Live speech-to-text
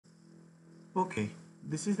Okay,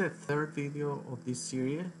 this is the third video of this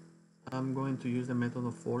series. I'm going to use the method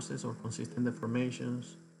of forces or consistent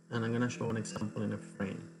deformations, and I'm going to show an example in a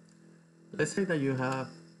frame. Let's say that you have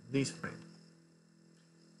this frame,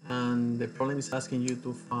 and the problem is asking you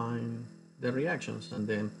to find the reactions and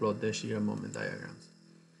then plot the shear moment diagrams.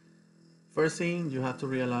 First thing, you have to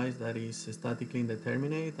realize that it's statically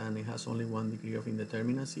indeterminate and it has only 1 degree of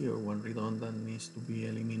indeterminacy, or one redundant needs to be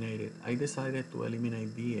eliminated. I decided to eliminate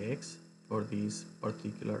dx for this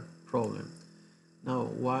particular problem. Now,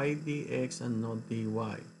 why dx and not dy?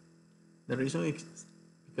 The reason is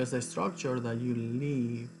because the structure that you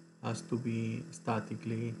leave has to be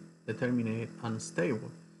statically determinate and stable.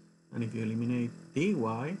 And if you eliminate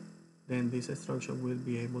dy, then this structure will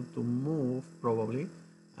be able to move probably,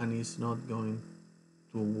 and it's not going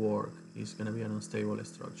to work. It's going to be an unstable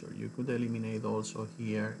structure. You could eliminate also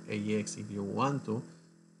here ax if you want to,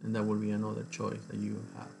 and that will be another choice that you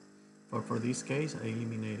have. But for this case, I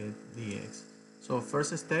eliminated dx. So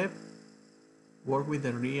first step, work with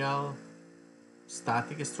the real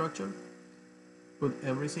static structure. Put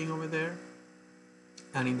everything over there.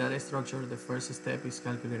 And in that structure, the first step is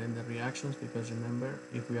calculating the reactions, because remember,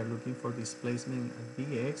 if we are looking for displacement at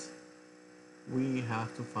dx, we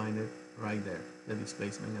have to find it right there, the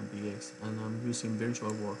displacement at dx, and I'm using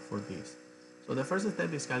virtual work for this. So the first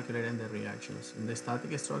step is calculating the reactions. In the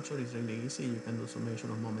static structure, it's really easy. You can do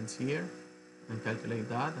summation of moments here and calculate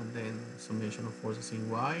that, and then summation of forces in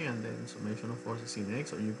y, and then summation of forces in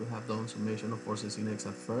x, or you could have done summation of forces in x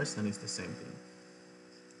at first, and it's the same thing.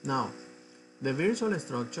 Now, the virtual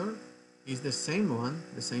structure is the same one,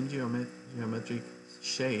 the same geometric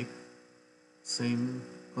shape, same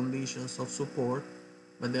conditions of support,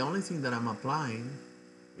 but the only thing that I'm applying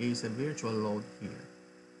is a virtual load here.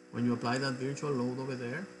 When you apply that virtual load over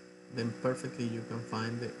there, then perfectly you can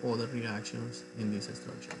find the other reactions in this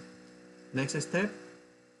structure. Next step,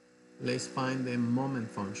 let's find the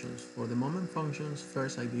moment functions. For the moment functions,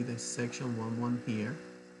 first I did a section 1-1 here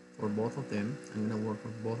for both of them. I'm going to work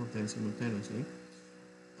with both of them simultaneously.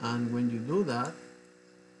 And when you do that,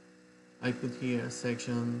 I put here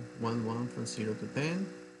section 1-1 from 0 to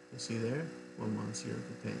 10. You see there, 1-1, 0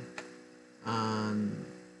 to 10. And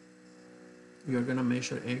you're going to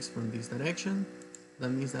measure x from this direction. That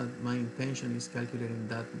means that my intention is calculating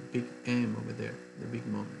that big M over there, the big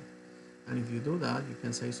moment. And if you do that, you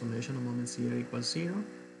can say summation of moments here equals 0.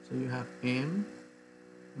 So you have M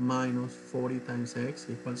minus 40 times x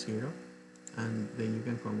equals 0. And then you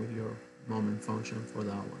can come with your moment function for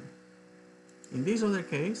that one. In this other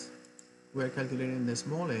case, we're calculating the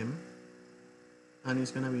small m, and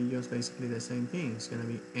it's going to be just basically the same thing. It's going to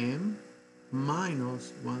be m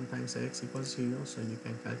minus 1 times x equals 0, so you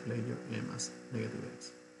can calculate your m as negative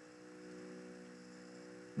x.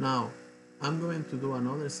 Now, I'm going to do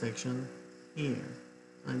another section here,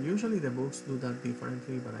 and usually the books do that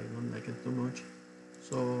differently, but I don't like it too much.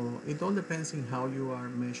 So it all depends on how you are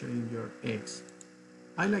measuring your x.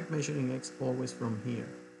 I like measuring x always from here,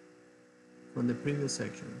 from the previous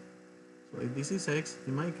section. So if this is x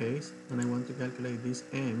in my case, and I want to calculate this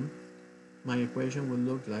m, my equation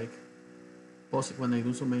will look like, when I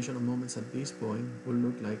do summation of moments at this point, will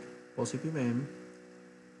look like positive m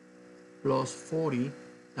plus 40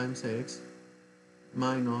 times x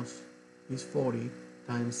minus this 40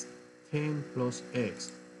 times 10 plus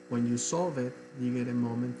x. When you solve it, you get a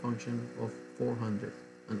moment function of 400,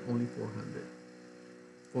 and only 400.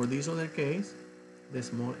 For this other case, the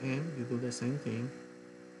small m, you do the same thing.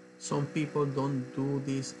 Some people don't do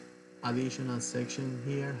this additional section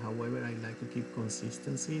here. However, I like to keep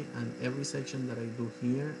consistency, and every section that I do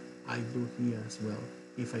here, I do here as well.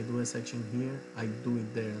 If I do a section here, I do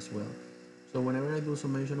it there as well. So whenever I do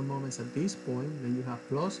summation of moments at this point, then you have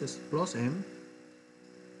plus m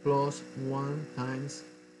plus 1 times,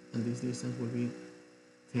 and this distance will be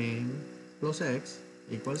 10 plus x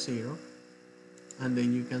equals 0, and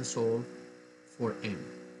then you can solve for m.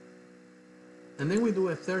 And then we do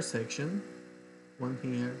a third section, one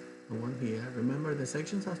here and one here. Remember, the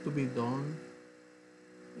sections have to be done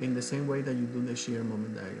in the same way that you do the shear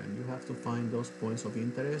moment diagram. You have to find those points of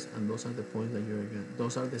interest, and those are the points that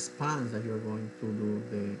those are the spans that you're going to do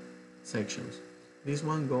the sections. This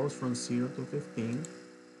one goes from 0 to 15.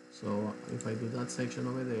 So if I do that section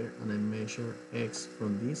over there and I measure x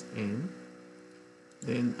from this m,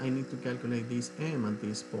 then I need to calculate this m at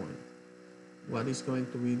this point. What is going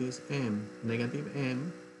to be this m? Negative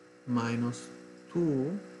m minus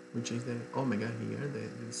 2, which is the omega here,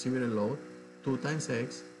 the severe load, 2 times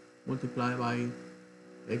x multiplied by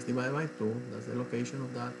x divided by 2, that's the location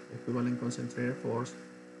of that equivalent concentrated force,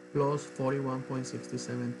 plus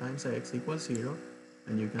 41.67 times x equals 0,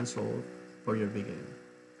 and you can solve for your big M.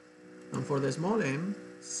 And for the small m,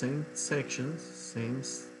 same sections, same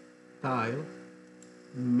style,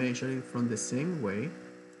 measure it from the same way,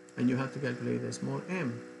 and you have to calculate the small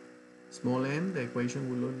m. Small m, the equation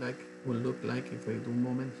will look like if I do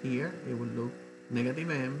moment here, it will look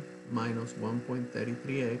negative m minus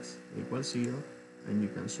 1.33x equals 0, and you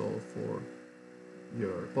can solve for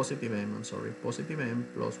your positive m, positive m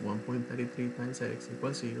plus 1.33 times x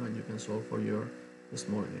equals 0, and you can solve for your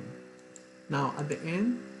small m. Now at the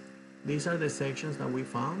end, these are the sections that we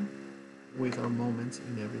found with our moments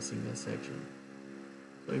in every single section.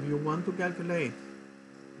 So if you want to calculate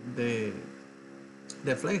the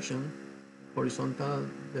deflection, horizontal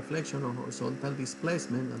deflection or horizontal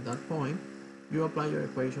displacement at that point, you apply your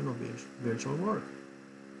equation of virtual work.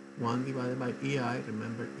 1 divided by EI,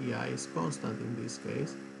 remember EI is constant in this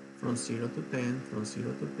case, from 0 to 10, from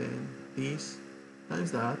 0 to 10, this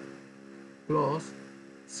times that, plus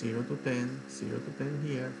 0 to 10, 0 to 10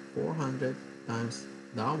 here, 400 times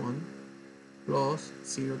that one, plus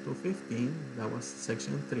 0 to 15, that was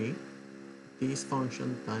section 3, this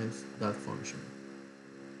function times that function.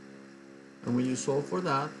 And when you solve for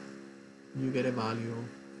that, you get a value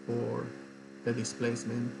for the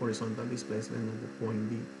displacement, horizontal displacement at the point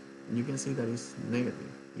D. And you can see that it's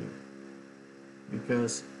negative here.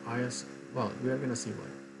 Because we are gonna see why,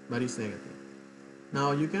 but it's negative.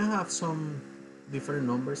 Now you can have some different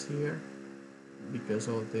numbers here because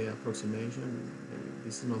of the approximation.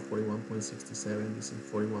 This is not 41.67, this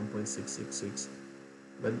is 41.666,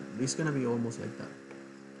 but it's gonna be almost like that.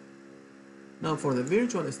 Now for the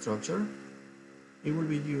virtual structure, it will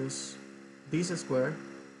be used this square,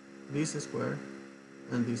 and this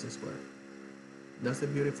square. That's the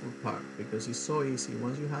beautiful part, because it's so easy.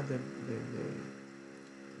 Once you have the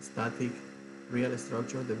static real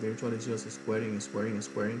structure, the virtual is just squaring,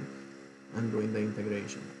 and doing the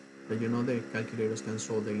integration. But you know the calculators can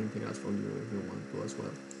solve the integrals for you if you want to as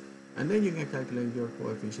well. And then you can calculate your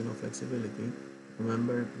coefficient of flexibility.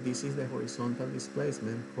 Remember, this is the horizontal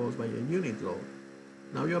displacement caused by a unit load.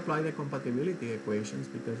 Now you apply the compatibility equations,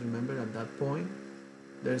 because remember at that point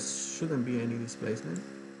there shouldn't be any displacement.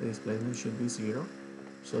 The displacement should be 0.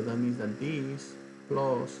 So that means that this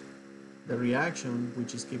plus the reaction,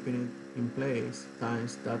 which is keeping it in place,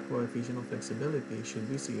 times that coefficient of flexibility should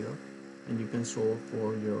be 0, and you can solve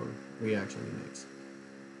for your reaction in x.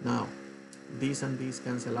 Now this and this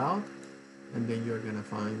cancel out, and then you're gonna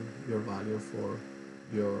find your value for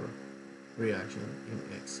your reaction in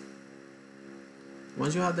x.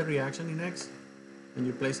 Once you have the reaction in x and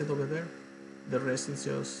you place it over there, the rest is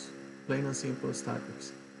just plain and simple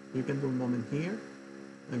statics. You can do moment here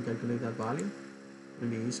and calculate that value,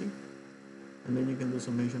 really easy. And then you can do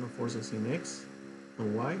summation of forces in x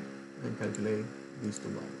and y and calculate these two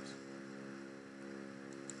values.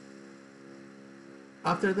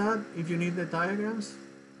 After that, if you need the diagrams,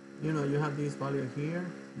 you have this value here,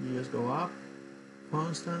 you just go up,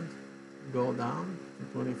 constant, go down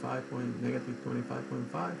to negative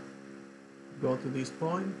 25.5, go to this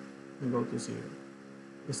point and go to 0.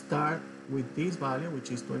 Start with this value,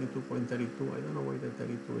 which is 22.32. I don't know why the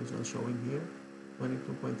 32 is not showing here.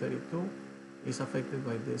 22.32 is affected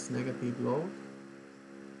by this negative load,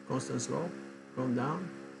 constant slope, come down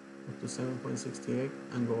up to 7.68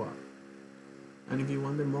 and go up. And if you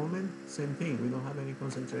want the moment, same thing. We don't have any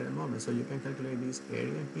concentrated moment, so you can calculate this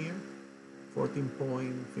area here,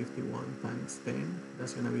 14.51 times 10,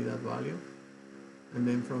 that's going to be that value. And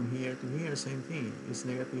then from here to here, same thing, it's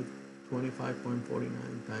negative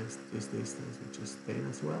 25.49 times this distance, which is 10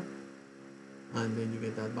 as well. And then you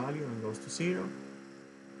get that value and goes to 0.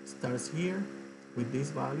 Starts here with this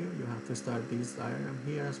value. You have to start this diagram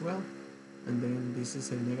here as well. And then this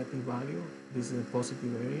is a negative value. This is a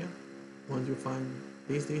positive area. Once you find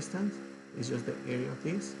this distance, it's just the area of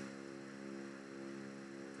this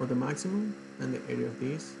for the maximum, and the area of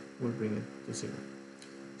this will bring it to 0.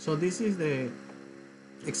 So this is the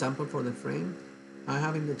example for the frame. I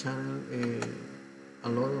have in the channel a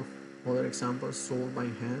lot of other examples solved by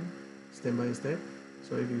hand, step by step.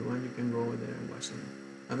 So if you want, you can go over there and watch them.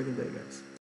 Have a good day, guys.